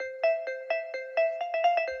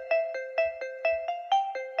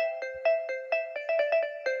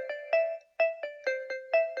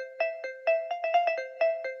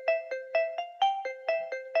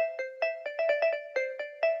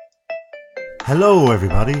Hello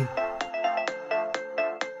everybody,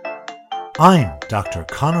 I'm Dr.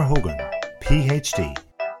 Conor Hogan Ph.D.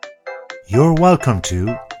 You're welcome to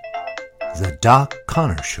The Doc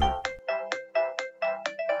Conor Show.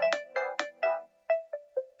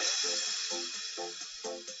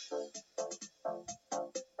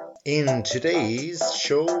 In today's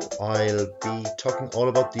show, I'll be talking all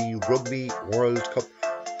about the Rugby World Cup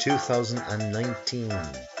 2019.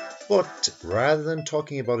 But rather than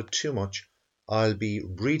talking about it too much, I'll be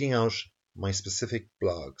reading out my specific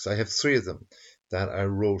blogs. I have 3 of them that I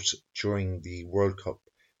wrote during the World Cup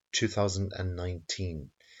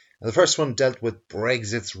 2019. And the first one dealt with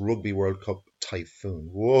Brexit's Rugby World Cup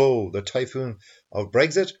typhoon. Whoa, the typhoon of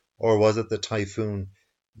Brexit? Or was it the typhoon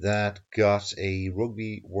that got a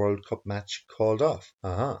Rugby World Cup match called off?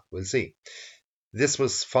 We'll see. This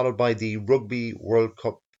was followed by the Rugby World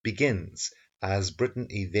Cup begins as Britain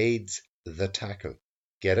evades the tackle.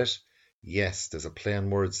 Get it? Yes, there's a play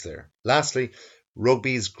on words there. Lastly,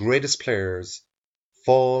 rugby's greatest players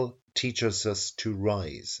fall teaches us to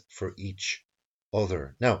rise for each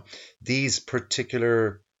other. Now, these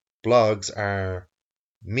particular blogs are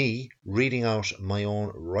me reading out my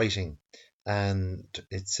own writing, and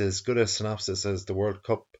it's as good a synopsis as the World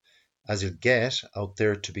Cup as you'll get out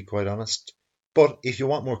there, to be quite honest. But if you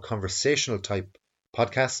want more conversational type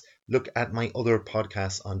podcasts, look at my other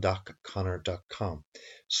podcasts on docconor.com.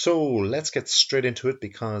 So let's get straight into it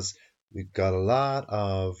because we've got a lot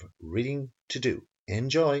of reading to do.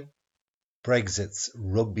 Enjoy. Brexit's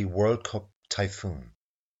Rugby World Cup typhoon.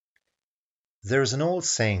 There's an old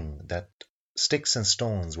saying that sticks and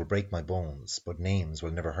stones will break my bones, but names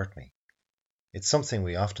will never hurt me. It's something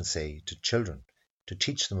we often say to children to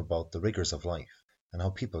teach them about the rigors of life and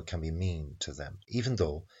how people can be mean to them, even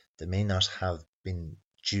though they may not have been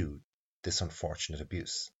due this unfortunate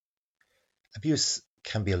abuse. Abuse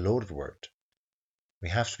can be a loaded word. We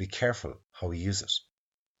have to be careful how we use it.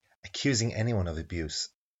 Accusing anyone of abuse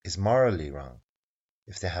is morally wrong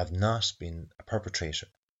if they have not been a perpetrator,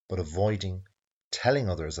 but avoiding telling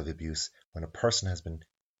others of abuse when a person has been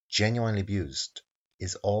genuinely abused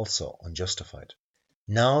is also unjustified.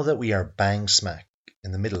 Now that we are bang smack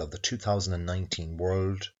in the middle of the 2019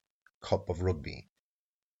 World Cup of Rugby,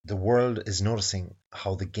 the world is noticing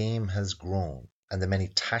how the game has grown and the many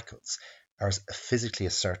tackles are as physically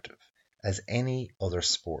assertive as any other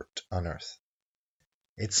sport on earth.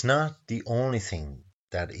 It's not the only thing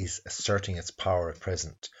that is asserting its power at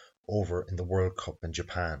present over in the World Cup in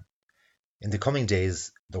Japan. In the coming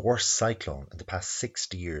days, the worst cyclone in the past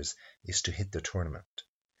 60 years is to hit the tournament.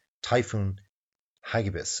 Typhoon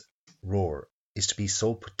Hagibis roar is to be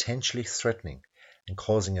so potentially threatening and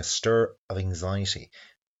causing a stir of anxiety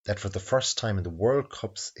that for the first time in the World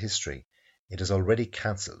Cup's history, it has already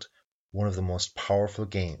cancelled one of the most powerful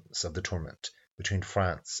games of the tournament between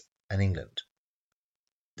France and England.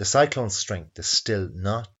 The cyclone's strength is still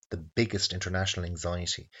not the biggest international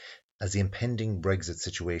anxiety as the impending Brexit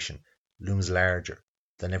situation looms larger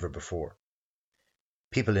than ever before.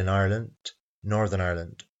 People in Ireland, Northern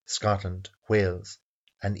Ireland, Scotland, Wales,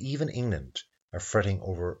 and even England are fretting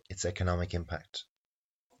over its economic impact.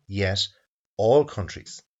 Yet, all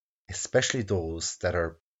countries, especially those that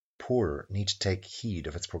are poorer, need to take heed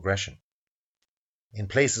of its progression. In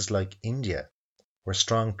places like India, where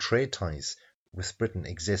strong trade ties with Britain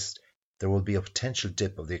exist, there will be a potential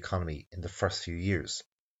dip of the economy in the first few years.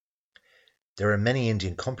 There are many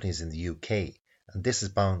Indian companies in the UK, and this is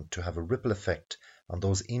bound to have a ripple effect on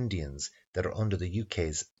those Indians that are under the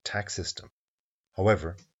UK's tax system.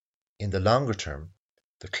 However, in the longer term,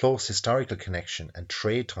 the close historical connection and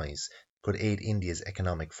trade ties could aid India's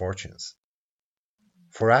economic fortunes.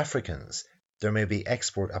 For Africans, there may be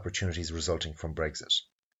export opportunities resulting from Brexit.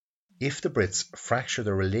 If the Brits fracture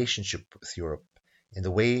their relationship with Europe in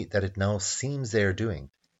the way that it now seems they are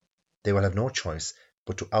doing, they will have no choice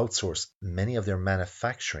but to outsource many of their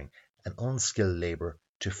manufacturing and unskilled labour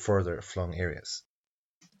to further flung areas.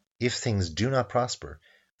 If things do not prosper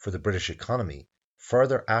for the British economy,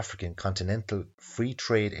 further African continental free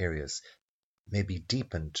trade areas may be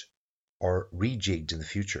deepened or rejigged in the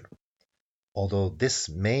future. Although this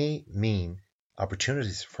may mean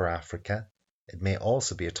opportunities for Africa, it may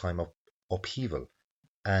also be a time of upheaval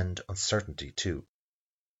and uncertainty too.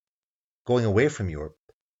 Going away from Europe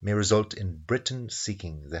may result in Britain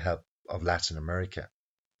seeking the help of Latin America.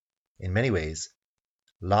 In many ways,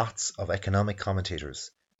 lots of economic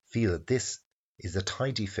commentators feel that this is a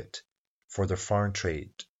tidy fit for their foreign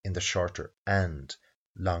trade in the shorter and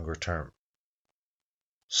longer term.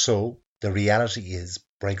 So, the reality is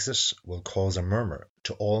Brexit will cause a murmur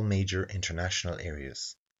to all major international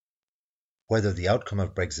areas. Whether the outcome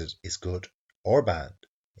of Brexit is good or bad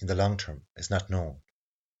in the long term is not known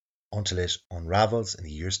until it unravels in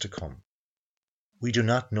the years to come. We do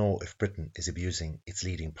not know if Britain is abusing its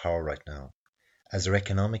leading power right now, as their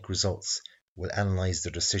economic results will analyse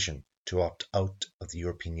their decision to opt out of the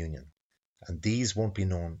European Union, and these won't be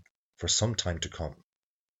known for some time to come.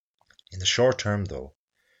 In the short term, though,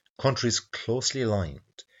 countries closely aligned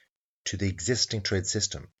to the existing trade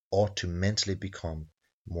system ought to mentally become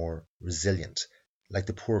more resilient, like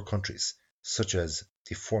the poorer countries such as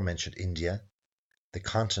the aforementioned India, the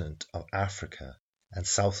continent of Africa, and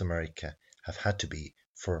South America have had to be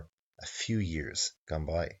for a few years gone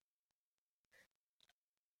by.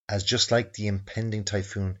 As just like the impending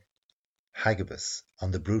typhoon Hagibis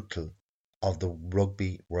on the brutal of the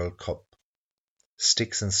Rugby World Cup,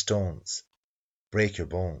 sticks and stones break your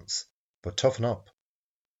bones, but toughen up,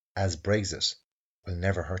 as Brexit will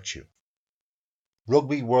never hurt you.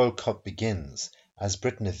 Rugby World Cup begins as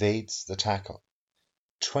Britain evades the tackle.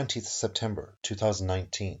 20th September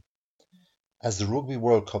 2019. As the Rugby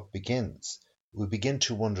World Cup begins, we begin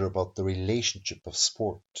to wonder about the relationship of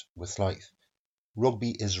sport with life.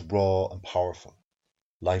 Rugby is raw and powerful.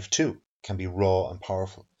 Life too can be raw and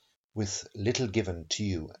powerful, with little given to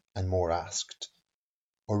you and more asked.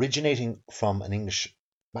 Originating from an English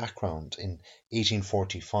background in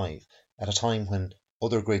 1845, at a time when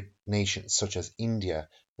other great nations such as India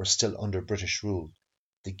were still under British rule,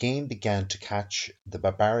 the game began to catch the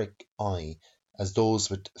barbaric eye as those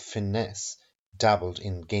with finesse dabbled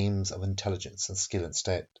in games of intelligence and skill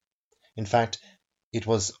instead. In fact, it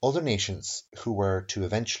was other nations who were to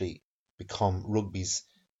eventually become rugby's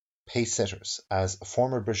pace-setters, as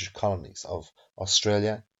former British colonies of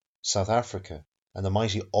Australia, South Africa, and the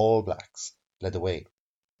mighty All Blacks led the way.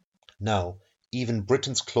 Now, even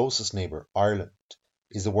Britain's closest neighbour, Ireland,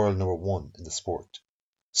 is the world number one in the sport.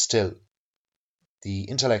 Still, the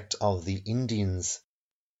intellect of the Indians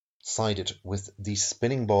sided with the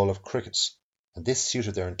spinning ball of cricket, and this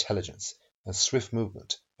suited their intelligence and swift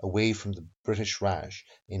movement away from the British Raj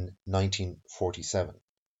in 1947.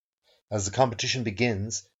 As the competition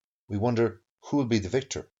begins, we wonder who will be the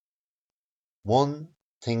victor. One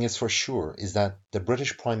thing is for sure is that the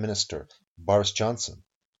British Prime Minister, Boris Johnson,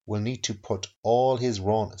 will need to put all his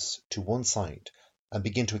rawness to one side and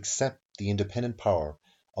begin to accept the independent power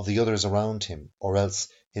of the others around him, or else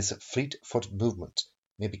his fleet-footed movement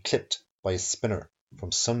may be clipped by a spinner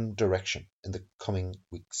from some direction in the coming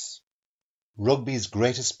weeks. Rugby's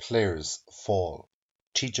greatest players fall,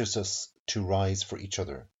 teaches us to rise for each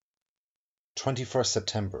other. 21st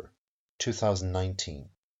September 2019.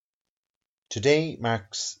 Today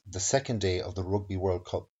marks the second day of the Rugby World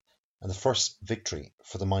Cup and the first victory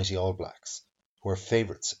for the mighty All Blacks, who are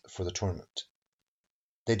favourites for the tournament.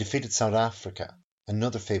 They defeated South Africa,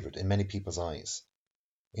 another favourite in many people's eyes.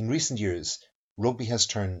 In recent years, rugby has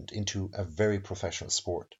turned into a very professional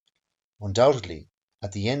sport. Undoubtedly,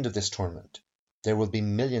 at the end of this tournament, there will be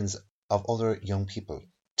millions of other young people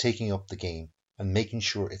taking up the game and making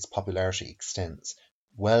sure its popularity extends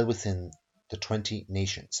well within the 20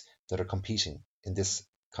 nations that are competing in this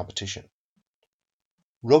competition.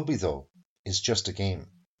 Rugby, though, is just a game.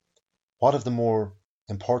 What of the more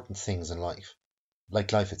important things in life,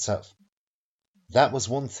 like life itself? That was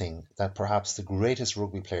one thing that perhaps the greatest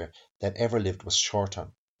rugby player that ever lived was short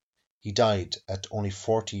on. He died at only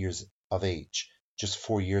 40 years of age, just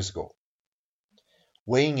 4 years ago.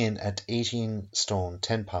 Weighing in at 18 stone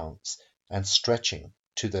 10 pounds and stretching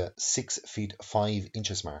to the 6 feet 5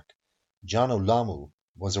 inches mark, John Olamu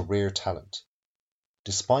was a rare talent.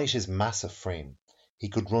 Despite his massive frame, he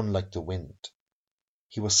could run like the wind.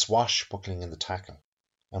 He was swashbuckling in the tackle,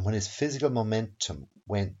 and when his physical momentum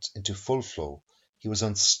went into full flow, he was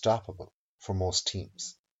unstoppable for most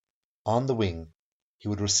teams. On the wing, he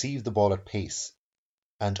would receive the ball at pace,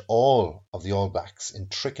 and all of the All Blacks'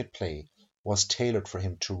 intricate play was tailored for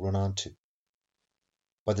him to run onto.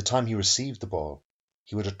 By the time he received the ball,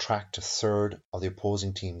 he would attract a third of the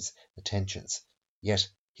opposing team's attentions, yet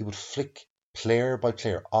he would flick player by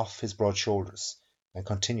player off his broad shoulders and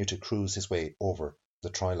continue to cruise his way over the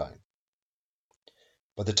try line.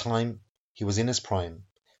 By the time he was in his prime,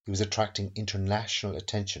 he was attracting international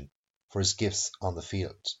attention for his gifts on the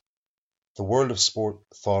field. The world of sport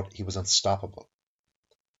thought he was unstoppable.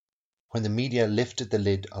 When the media lifted the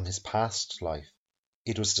lid on his past life,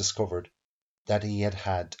 it was discovered that he had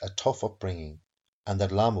had a tough upbringing and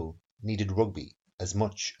that Lamu needed rugby as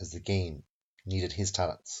much as the game needed his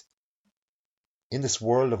talents. In this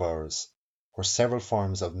world of ours, where several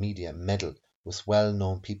forms of media meddle with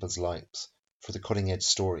well-known people's lives for the cutting-edge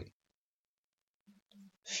story,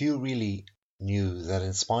 few really knew that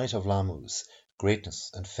in spite of Lamu's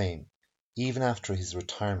greatness and fame, even after his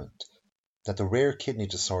retirement, that the rare kidney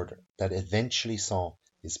disorder that eventually saw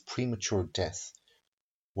his premature death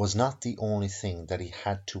was not the only thing that he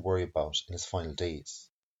had to worry about in his final days.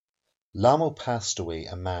 Lamo passed away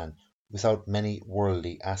a man without many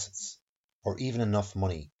worldly assets, or even enough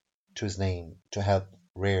money to his name to help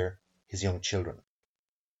rear his young children.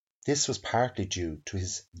 This was partly due to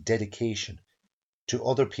his dedication to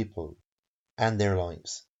other people and their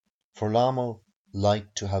lives, for Lamo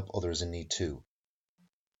liked to help others in need too.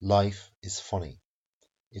 Life is funny.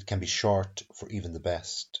 It can be short for even the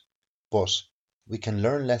best, but we can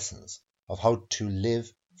learn lessons of how to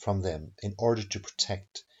live from them in order to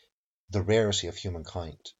protect the rarity of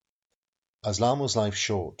humankind. As Lamo's life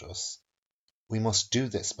showed us, we must do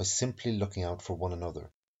this by simply looking out for one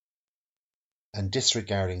another and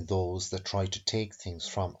disregarding those that try to take things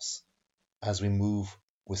from us as we move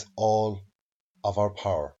with all of our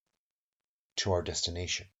power to our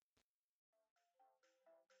destination.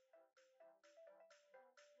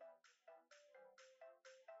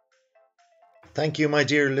 Thank you, my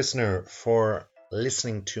dear listener, for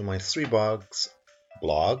listening to my three blogs,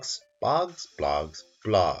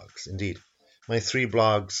 indeed. My three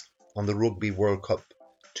blogs on the Rugby World Cup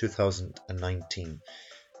 2019.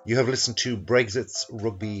 You have listened to Brexit's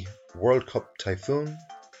Rugby World Cup typhoon,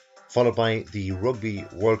 followed by the Rugby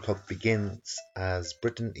World Cup begins as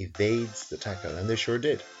Britain evades the tackle, and they sure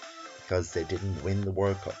did, because they didn't win the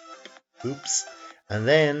World Cup. Oops. And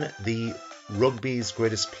then the rugby's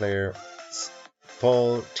greatest player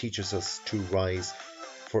fall teaches us to rise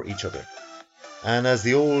for each other. And as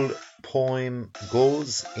the old poem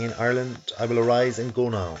goes in Ireland, I will arise and go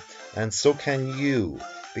now. And so can you,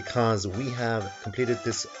 because we have completed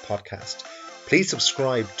this podcast. Please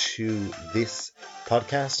subscribe to this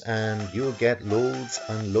podcast and you'll get loads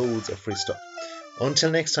and loads of free stuff.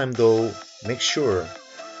 Until next time, though, make sure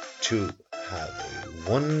to have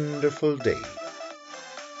a wonderful day.